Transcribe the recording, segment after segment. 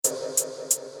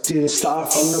Didn't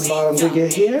start from the bottom to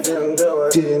get here. Didn't do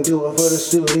it. Didn't do it for the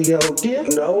studio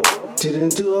gift. No.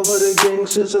 Didn't do it for the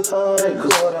gangsters of thugs.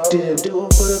 Didn't do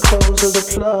it for the clothes of the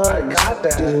plug. I got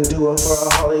that. Didn't do it for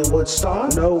a Hollywood star.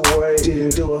 No way.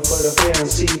 Didn't do it for the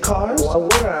fancy cars. Why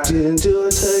would I? Didn't do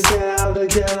it to get out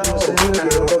the ghetto.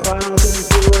 If I don't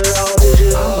do it all, did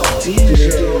you? I'm a DJ.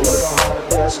 Didn't do it with a heart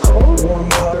that's cold. Warm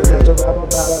heart, have to rap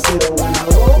about a pill when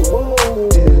I roll.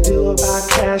 Didn't do it by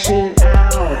cashing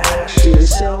out. Didn't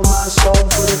sell my soul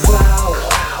for the cloud.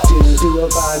 Didn't do it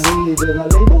by needing a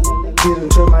label. Didn't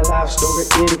turn my life story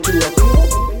into a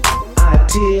film. I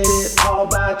did it all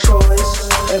by choice.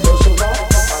 And most of all,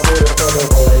 I did it for the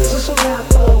boys. What's a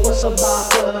rapper? What's a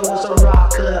bopper? What's a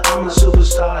rocker? I'm a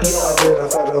superstar, yo. I did it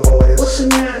for the boys. What's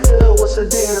an actor? What's a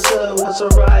dancer? What's a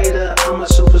writer? I'm a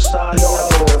superstar, yo. I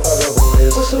did it for the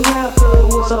boys. What's a rapper?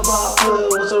 What's a bopper?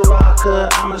 What's a rocker?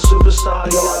 I'm a superstar,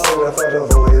 yo. I did it for the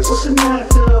boys. What's an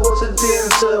actor? What's a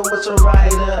dancer? What's a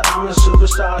writer? I'm a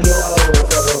superstar, yo. I did it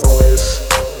for the boys.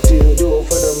 Didn't do it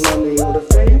for the money or the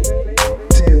fame.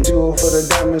 Didn't do it for the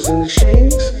diamonds and the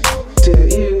chains.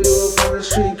 Didn't even do it for the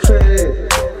street credit.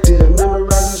 Didn't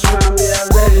memorize this rhyme, yeah,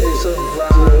 I read it.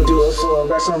 Didn't do it for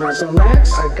racks on racks on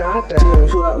racks. I got that. Didn't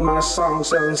put up my song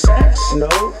selling sex. No.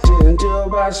 Didn't do it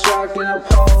by striking a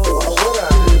pole.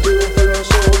 Didn't do it for those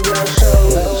soul girl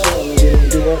shows. Didn't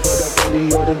do it for the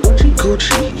Fendi or the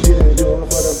Gucci. Didn't do it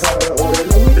for the Prada or the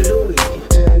Louis.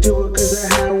 Didn't do it cause I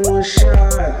had one shot.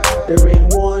 There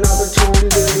ain't one opportunity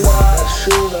to watch.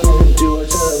 Didn't do it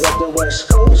to rep the West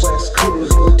Coast. Didn't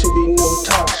do it to be no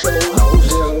talk show host.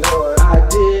 Didn't do it. I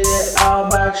did it all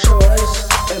by choice.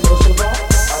 And most of all,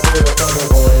 I did it for the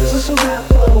boys. what's a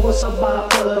rapper? What's a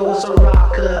bopper? What's a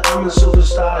rocker? I'm a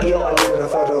superstar, yo. I did it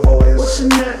for the boys. What's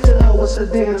an actor? What's a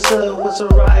dancer? What's a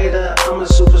writer? I'm a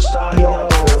superstar, yo. I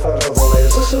did it for the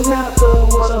boys. What's a rapper?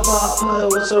 What's a bopper?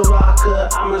 What's a rocker?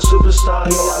 I'm a superstar, I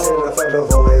did yo. it for the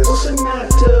boys. What's an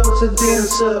actor? What's a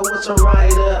dancer? What's a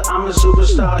writer? I'm a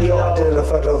superstar, I yo. did it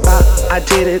for the boys. I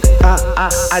did it.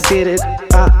 I did it.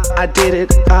 I did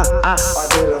it. I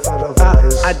did it for the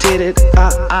boys. I did it.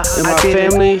 In my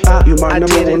family, you my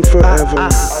number one forever. I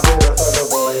did it for the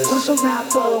boys. What's a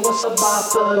rapper? What's a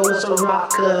bopper? What's a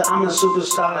rocker? I'm a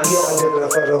superstar, I yo. did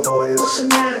it for the boys. What's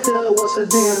an actor? What's a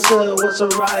dancer? What's a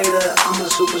writer? I'm a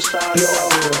superstar, yo.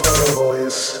 I did it for the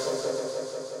boys.